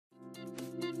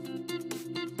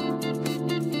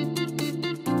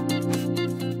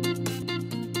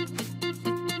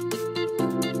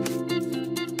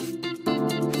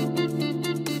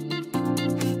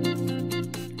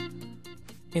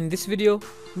In this video,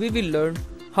 we will learn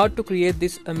how to create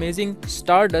this amazing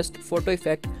Stardust photo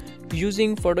effect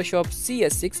using Photoshop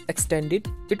CS6 Extended.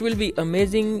 It will be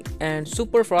amazing and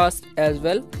super fast as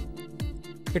well.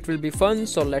 It will be fun,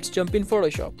 so let's jump in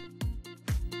Photoshop.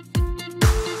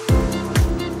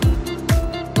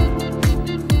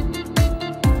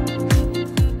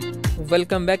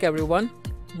 Welcome back everyone.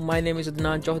 My name is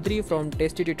Adnan from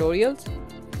Tasty Tutorials,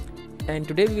 and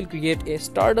today we will create a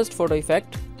Stardust photo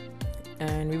effect,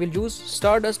 and we will use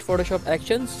Stardust Photoshop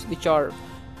actions, which are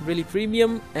really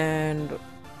premium, and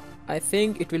I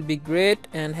think it will be great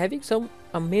and having some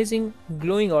amazing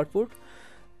glowing output.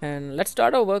 And let's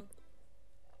start our work.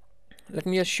 Let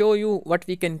me just show you what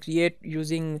we can create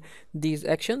using these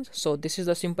actions. So this is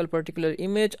a simple particular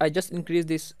image. I just increase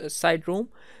this side room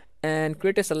and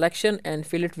create a selection and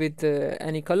fill it with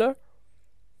any color,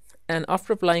 and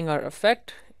after applying our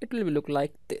effect it will look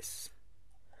like this.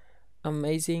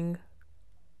 Amazing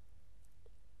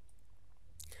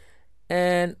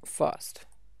and fast.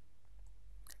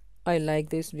 I like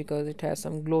this because it has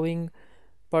some glowing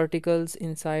particles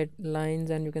inside lines,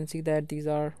 and you can see that these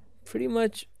are pretty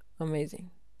much amazing.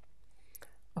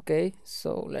 Okay,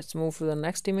 so let's move to the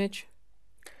next image.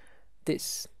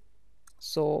 This,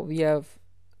 so we have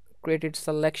created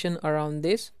selection around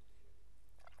this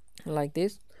like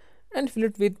this and fill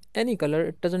it with any color.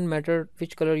 It doesn't matter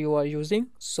which color you are using,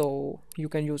 so you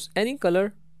can use any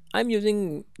color. I'm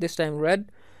using this time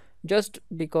red just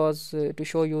because to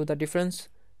show you the difference.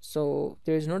 So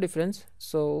there is no difference.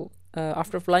 So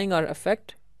after applying our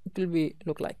effect it will be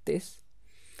look like this.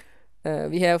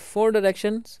 We have 4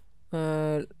 directions.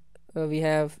 We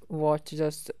have watch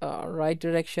just right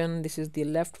direction. This is the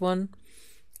left one,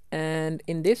 and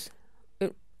in this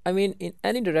I mean in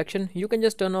any direction you can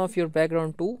just turn off your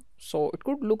background too, so it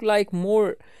could look like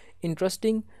more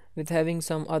interesting with having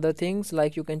some other things,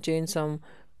 like you can change some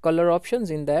color options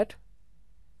in that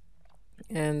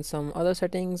and some other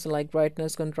settings like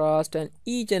brightness, contrast, and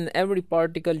each and every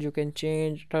particle you can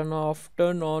change, turn off,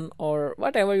 turn on, or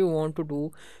whatever you want to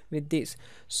do with this.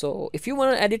 So if you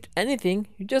want to edit anything,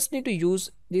 you just need to use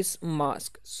this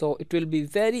mask, so it will be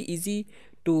very easy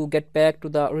to get back to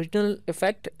the original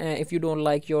effect. If you don't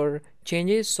like your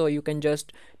changes, so you can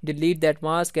just delete that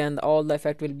mask and all the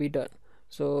effect will be done.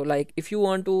 So like if you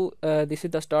want to this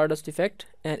is the Stardust effect,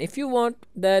 and if you want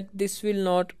that this will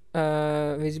not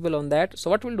visible on that, so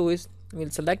what we'll do is we'll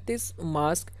select this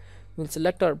mask, we'll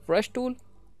select our brush tool,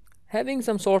 having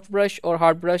some soft brush or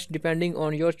hard brush depending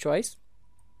on your choice,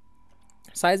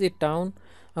 size it down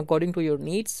according to your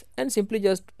needs, and simply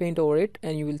just paint over it,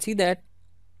 and you will see that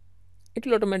it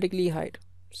will automatically hide.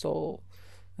 So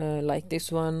like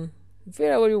this one,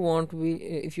 wherever you want to be.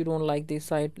 If you don't like this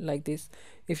side, like this,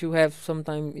 if you have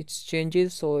sometime it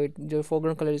changes, so your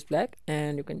foreground color is black,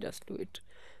 and you can just do it.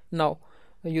 Now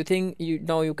you think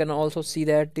you can also see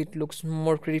that it looks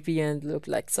more creepy and look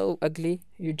like so ugly.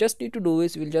 You just need to do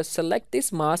is we'll just select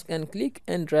this mask and click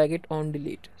and drag it on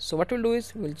delete. So what we'll do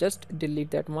is we'll just delete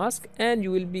that mask and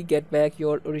you will be get back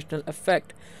your original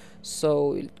effect.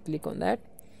 So we'll click on that,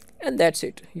 and that's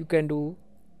it. You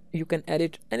can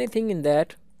edit anything in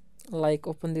that, like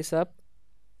open this up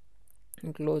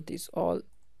and close these all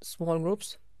small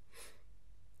groups.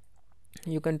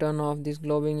 You can turn off these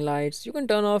glowing lights, you can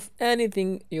turn off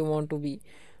anything you want to be.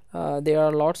 There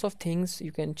are lots of things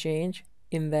you can change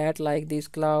in that, like these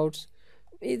clouds,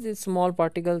 these small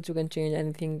particles. You can change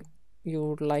anything you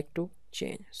would like to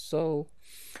change. So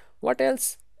what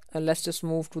else? Let's just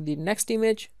move to the next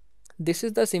image. This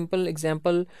is the simple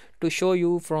example to show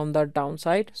you from the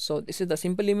downside. So this is the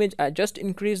simple image. I just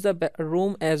increased the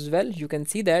room as well. You can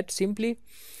see that simply.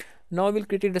 Now we'll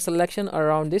create a selection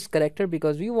around this character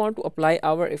because we want to apply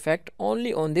our effect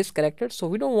only on this character, so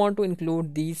we don't want to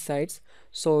include these sides.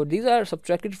 So these are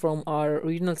subtracted from our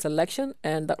original selection,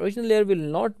 and the original layer will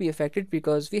not be affected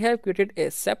because we have created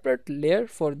a separate layer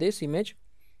for this image.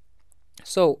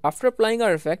 So after applying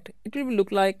our effect it will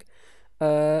look like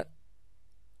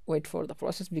wait for the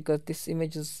process because this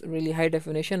image is really high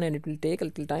definition and it will take a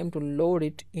little time to load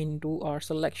it into our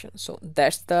selection. So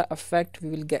that's the effect we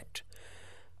will get.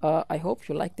 I hope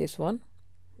you like this one,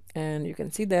 and you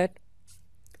can see that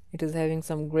it is having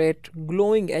some great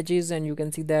glowing edges, and you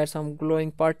can see there some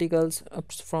glowing particles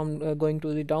up from going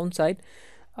to the downside.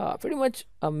 Pretty much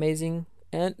amazing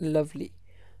and lovely.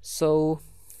 So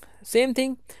same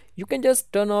thing, you can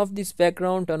just turn off this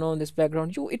background, turn on this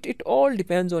background. It all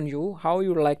depends on you how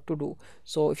you like to do.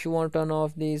 So if you want to turn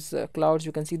off these clouds,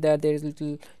 you can see that there is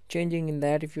little changing in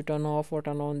that if you turn off or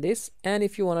turn on this. And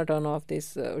if you want to turn off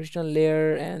this original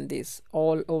layer and this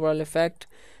all overall effect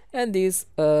and these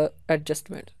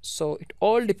adjustment, so it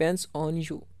all depends on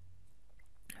you.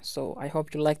 So I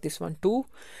hope you like this one too.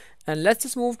 And let's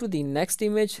just move to the next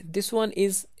image. This one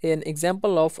is an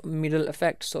example of middle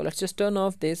effect. So let's just turn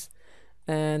off this,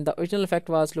 and the original effect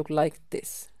was look like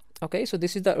this. Okay, so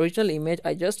this is the original image.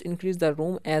 I just increased the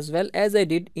room as well as I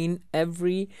did in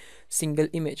every single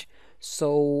image.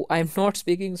 So I'm not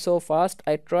speaking so fast.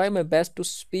 I try my best to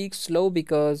speak slow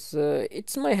because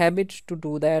it's my habit to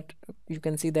do that. You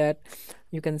can see that.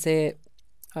 You can say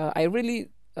I really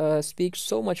speak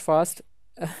so much fast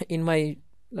in my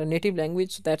native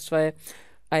language. That's why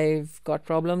I've got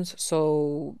problems.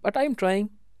 So, but I'm trying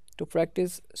to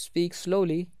practice speak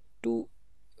slowly to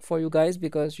for you guys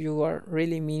because you are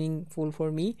really meaningful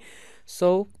for me.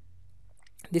 So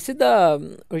this is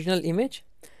the original image,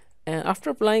 and after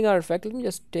applying our effect, let me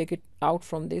just take it out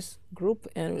from this group,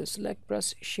 and we'll select,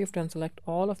 press shift and select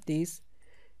all of these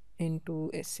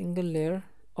into a single layer.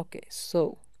 Okay,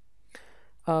 so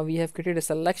we have created a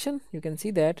selection. You can see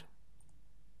that.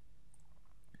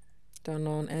 Turn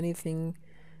on anything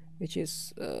which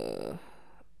is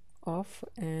off,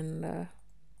 and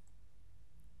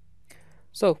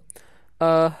so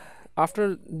uh,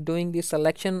 after doing this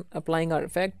selection, applying our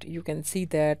effect, you can see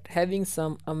that having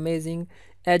some amazing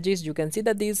edges. You can see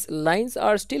that these lines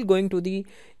are still going to the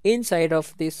inside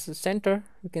of this center.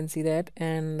 You can see that,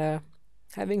 and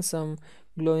having some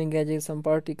glowing edges, some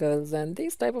particles, and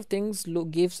these type of things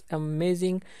look gives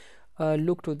amazing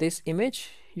look to this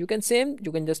image. You can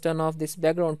just turn off this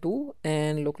background too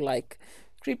and look like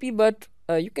creepy, but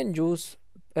you can use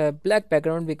black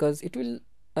background because it will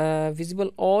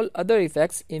visible all other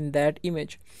effects in that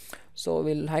image. So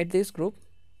we'll hide this group.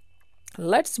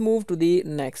 Let's move to the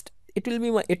next. It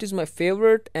is my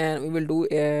favorite, and we will do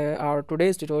our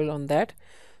today's tutorial on that.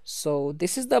 So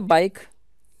this is the bike,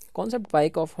 concept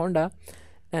bike of Honda,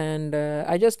 and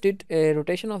I just did a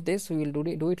rotation of this. We will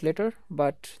do it later,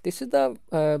 but this is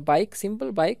the bike,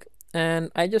 simple bike,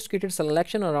 and I just created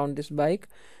selection around this bike.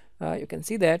 You can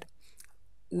see that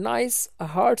nice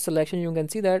hard selection. You can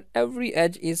see that every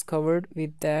edge is covered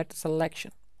with that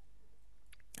selection.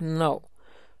 Now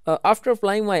after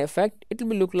applying my effect, it will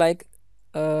be look like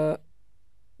uh,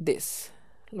 this.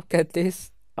 Look at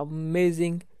this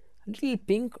amazing little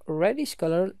pink reddish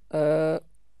color.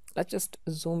 Let's just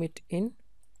zoom it in,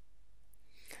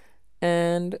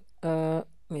 and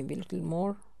maybe a little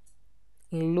more.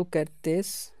 Look at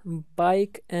this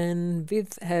bike, and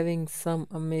with having some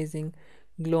amazing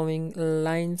glowing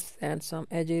lines and some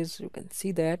edges. You can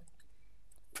see that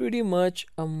pretty much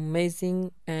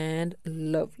amazing and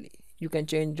lovely. You can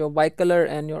change your bike color,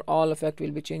 and your all effect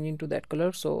will be changing to that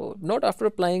color. So not after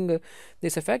applying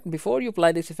this effect, before you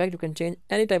apply this effect, you can change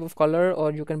any type of color,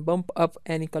 or you can bump up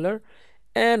any color,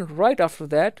 and right after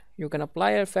that you can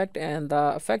apply effect, and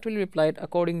the effect will be applied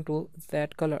according to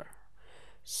that color.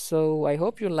 So I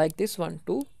hope you like this one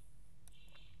too.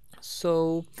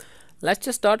 So let's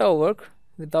just start our work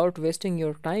without wasting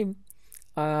your time.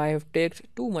 I have taken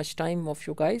too much time of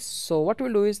you guys. So what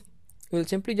we'll do is we'll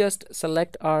simply just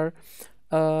select our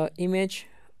image,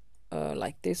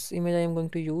 like this image I am going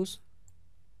to use.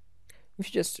 We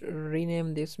should just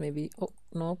rename this, maybe. Oh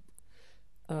no,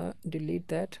 delete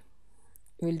that.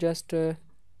 We'll just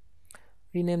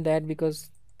rename that because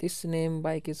this name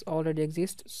bike is already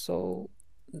exist, so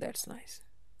that's nice.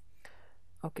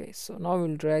 Okay, so now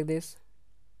we'll drag this.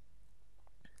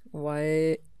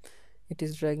 Why it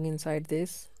is dragging inside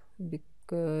this?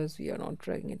 Because we are not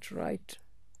dragging it right.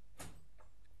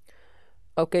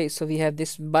 Okay, so we have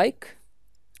this bike,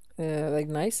 like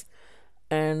nice,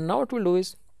 and now what we'll do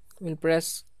is we'll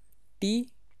press T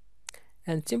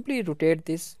and simply rotate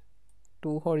this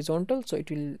to horizontal, so it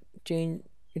will change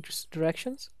its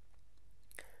directions.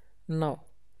 Now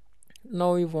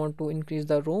we want to increase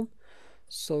the room,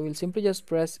 so we'll simply just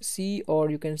press C, or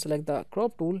you can select the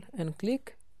crop tool and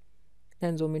click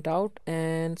and zoom it out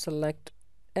and select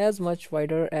as much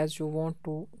wider as you want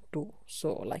to do.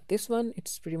 So like this one,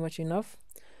 it's pretty much enough.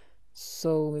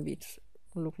 So maybe it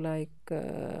look like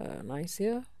nice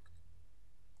here.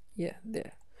 Yeah,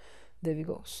 there we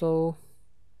go. So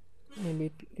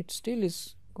maybe it still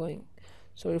is going.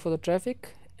 Sorry for the traffic,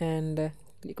 and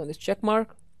click on this check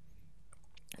mark.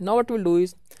 Now what we'll do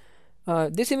is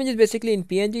this image is basically in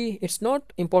PNG. It's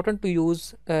not important to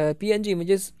use PNG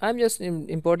images. I'm just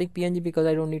importing PNG because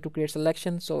I don't need to create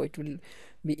selection, so it will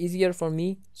be easier for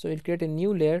me. So we'll create a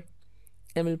new layer,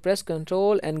 and we'll press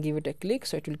Ctrl and give it a click,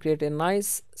 so it will create a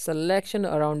nice selection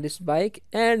around this bike,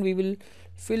 and we will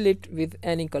fill it with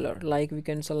any color. Like we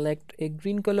can select a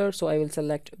green color, so I will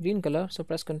select green color. So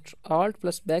press Alt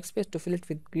plus backspace to fill it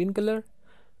with green color.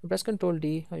 Press Ctrl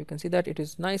D. Now you can see that it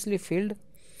is nicely filled.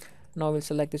 Now we'll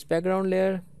select this background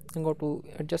layer, and go to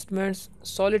adjustments,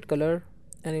 solid color,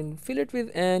 and then fill it with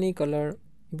any color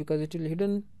because it will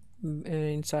hidden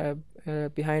inside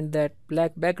behind that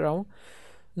black background.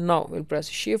 Now we'll press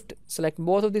shift, select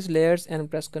both of these layers and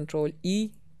press Ctrl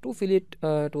E to fill it,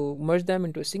 to merge them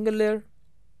into a single layer.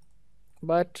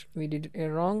 But we did it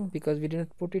wrong because we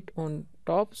didn't put it on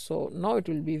top, so now it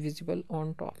will be visible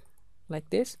on top like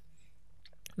this.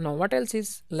 Now what else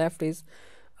is left is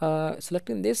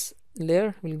selecting this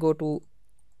layer. We'll go to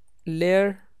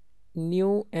layer,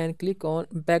 new, and click on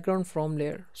background from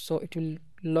layer, so it will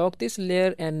lock this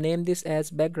layer and name this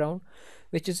as background,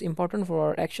 which is important for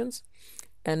our actions.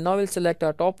 And now we'll select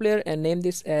our top layer and name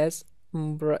this as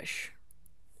brush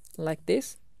like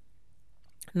this.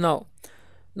 Now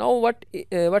what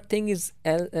thing is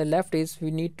left is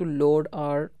we need to load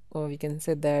our, or we can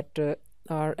say that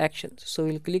our actions. So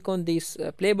we'll click on this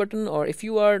play button, or if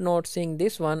you are not seeing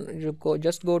this one, you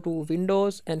just go to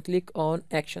Windows and click on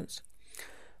actions.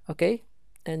 Okay,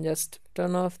 and just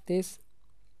turn off this.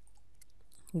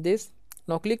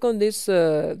 Now click on this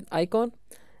icon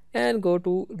and go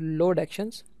to load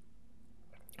actions.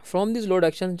 From this load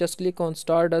action, just click on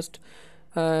Stardust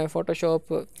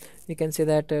Photoshop, we can say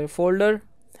that folder.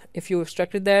 If you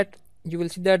extracted that, you will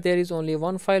see that there is only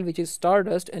one file, which is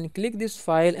Stardust, and click this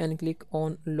file and click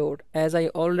on load. As I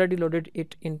already loaded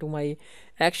it into my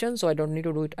action, so I don't need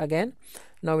to do it again.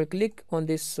 Now we click on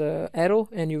this arrow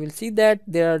and you will see that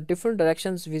there are different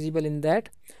directions visible in that.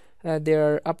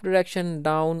 There are up direction,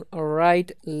 down,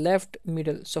 right, left,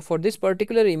 middle. So for this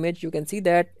particular image, you can see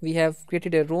that we have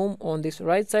created a room on this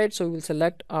right side, so we will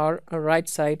select our right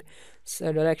side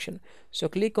direction. So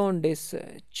click on this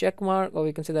check mark, or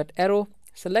we can say that arrow,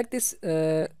 select this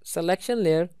selection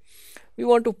layer. We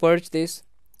want to purge this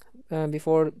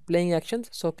before playing actions,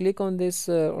 so click on this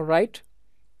right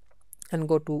and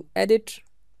go to edit,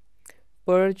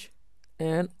 purge,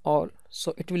 and all.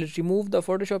 So it will remove the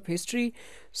Photoshop history.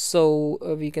 So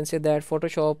we can say that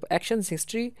Photoshop actions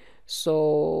history.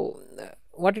 So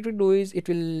what it will do is it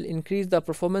will increase the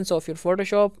performance of your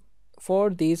Photoshop for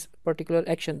these particular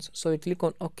actions. So we click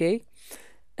on OK,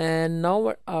 and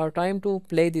now our time to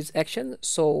play this action.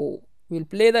 So we'll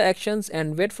play the actions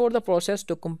and wait for the process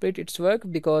to complete its work,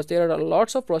 because there are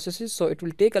lots of processes, so it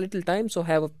will take a little time. So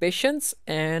have a patience,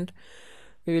 and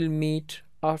we will meet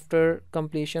after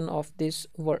completion of this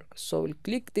work. So we'll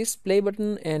click this play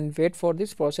button and wait for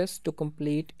this process to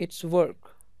complete its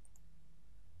work.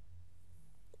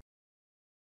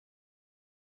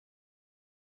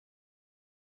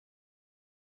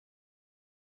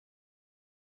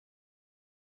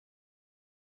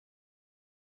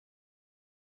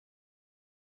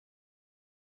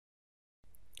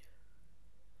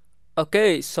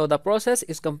 Okay, so the process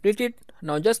is completed.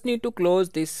 Now just need to close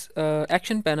this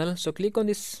action panel. So click on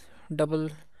this double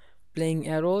playing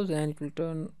arrows and it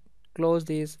will close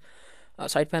these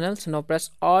side panels. Now press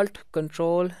Alt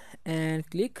Control and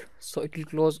click, so it will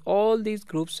close all these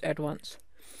groups at once.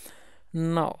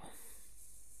 Now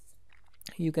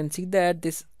you can see that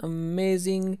this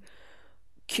amazing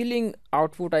killing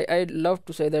output, I love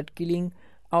to say that killing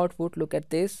output. Look at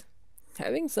this,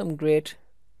 having some great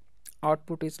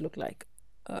output is look like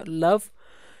love,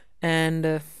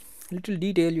 and little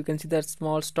detail. You can see that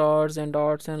small stars and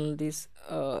dots and this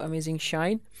amazing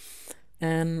shine,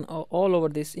 and all over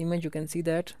this image you can see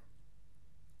that,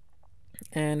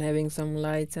 and having some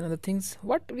lights and other things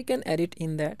what we can edit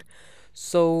in that.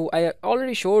 So I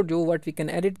already showed you what we can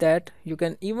edit that. You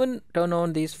can even turn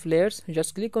on these flares.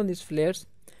 Just click on these flares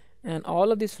and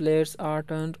all of these flares are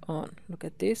turned on. Look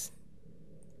at this,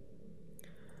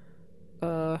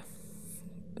 uh,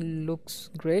 looks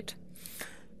great.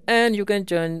 And you can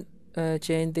change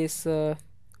this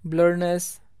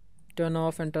blurriness, turn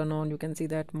off and turn on. You can see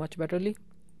that much betterly.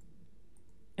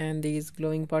 And these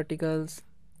glowing particles,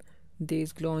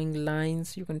 these glowing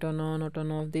lines, you can turn on or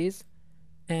turn off these.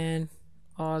 And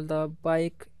all the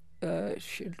bike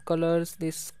colors,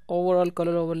 this overall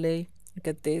color overlay, look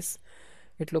at this,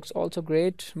 it looks also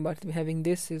great. But having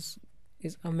this is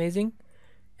amazing.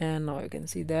 And now you can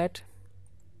see that,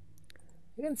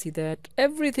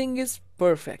 everything is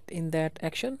perfect in that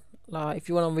action. If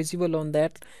you want visible on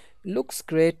that, looks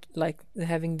great, like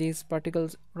having these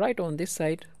particles right on this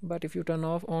side. But if you turn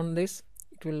off on this,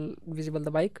 it will visible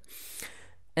the bike.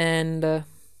 And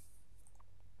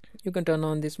you can turn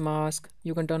on this mask,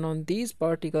 you can turn on these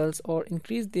particles or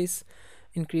increase this,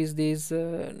 increase these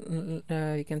you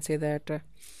can say that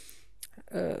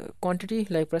quantity,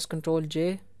 like press Ctrl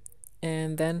J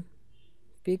and then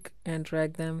pick and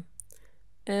drag them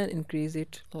and increase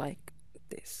it like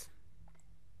this.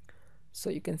 So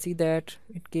you can see that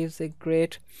it gives a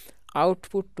great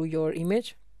output to your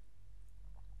image.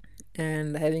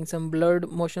 and having some blurred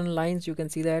motion lines, you can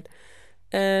see that.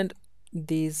 And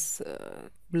these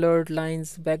blurred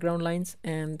lines, background lines,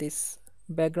 and this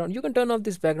background, you can turn off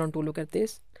this background to look at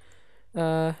this.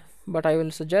 uh, but I will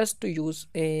suggest to use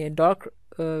a dark,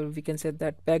 we can say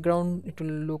that background, it will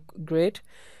look great.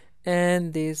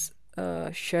 And these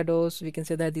shadows, we can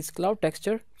say that this cloud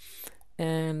texture.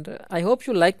 And I hope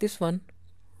you like this one.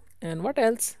 And what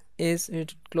else is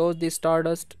it, close this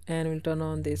Stardust and we'll turn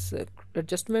on this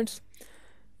adjustments.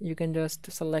 You can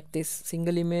just select this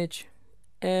single image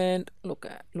and look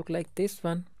like this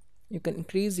one. You can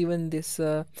increase even this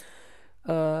uh,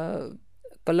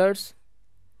 colors,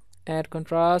 add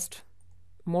contrast,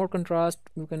 more contrast.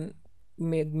 You can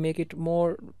make it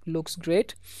more, looks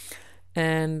great.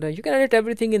 And you can edit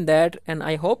everything in that. And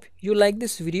I hope you like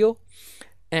this video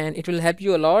and it will help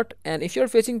you a lot. And if you're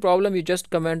facing problem, you just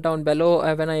comment down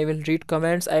below. When I will read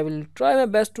comments, I will try my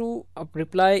best to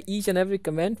reply each and every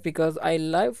comment, because I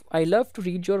love to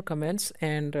read your comments.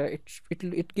 And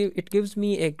it gives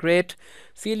me a great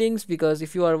feelings, because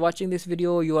if you are watching this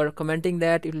video, you are commenting,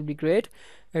 that it will be great.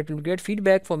 It will be great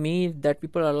feedback for me that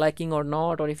people are liking or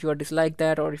not, or if you are dislike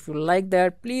that, or if you like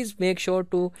that, please make sure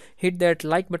to hit that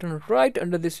like button right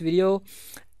under this video.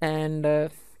 And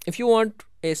if you want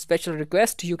a special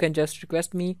request, you can just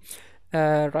request me,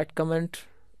 write comment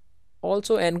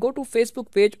also. And go to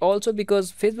Facebook page also,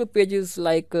 because Facebook page is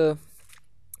like a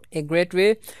great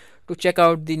way to check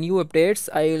out the new updates.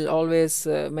 I'll always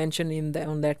mention in the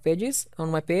on that pages on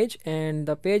my page. And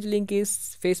the page link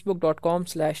is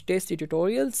facebook.com/tasty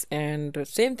tutorials. And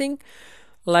same thing,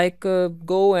 like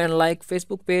go and like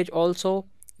Facebook page also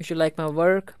if you like my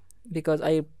work, because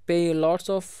I pay lots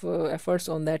of efforts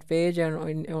on that page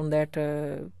and on that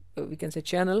we can say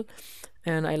channel.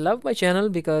 And I love my channel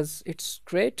because it's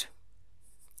great.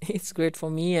 It's great for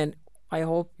me, and I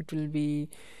hope it will be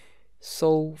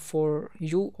so for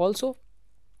you also.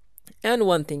 And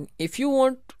one thing, if you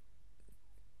want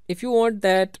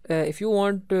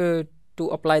to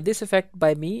apply this effect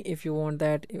by me, if you want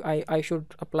that I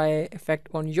should apply effect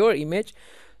on your image,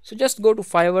 so just go to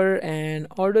Fiverr and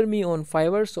order me on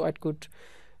Fiverr, so I could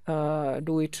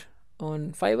do it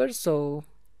on Fiverr. So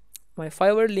my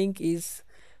Fiverr link is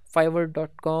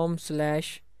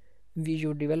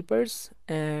fiverr.com/visual developers,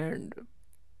 and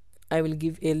I will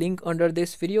give a link under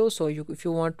this video. So if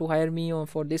you want to hire me on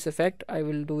for this effect, I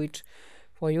will do it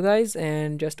for you guys,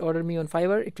 and just order me on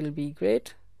Fiverr, it will be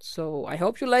great. So I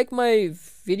hope you like my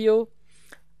video.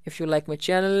 If you like my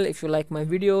channel, if you like my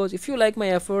videos, if you like my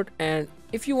effort, and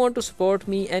if you want to support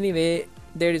me anyway,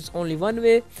 there is only one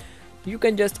way. You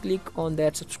can just click on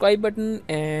that subscribe button,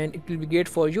 and it will be great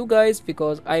for you guys,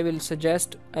 because I will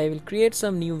create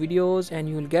some new videos, and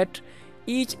you will get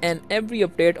each and every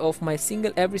update of my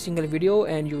every single video,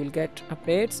 and you will get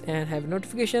updates and have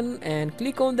notification. And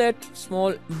click on that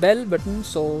small bell button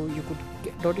so you could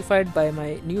get notified by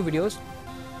my new videos.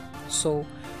 So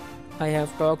I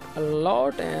have talked a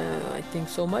lot, and I think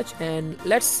so much, and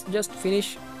let's just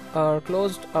finish or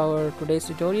closed our today's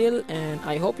tutorial. And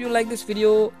I hope you like this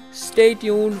video. Stay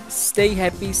tuned, stay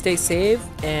happy, stay safe,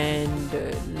 and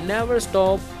never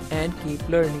stop and keep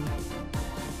learning.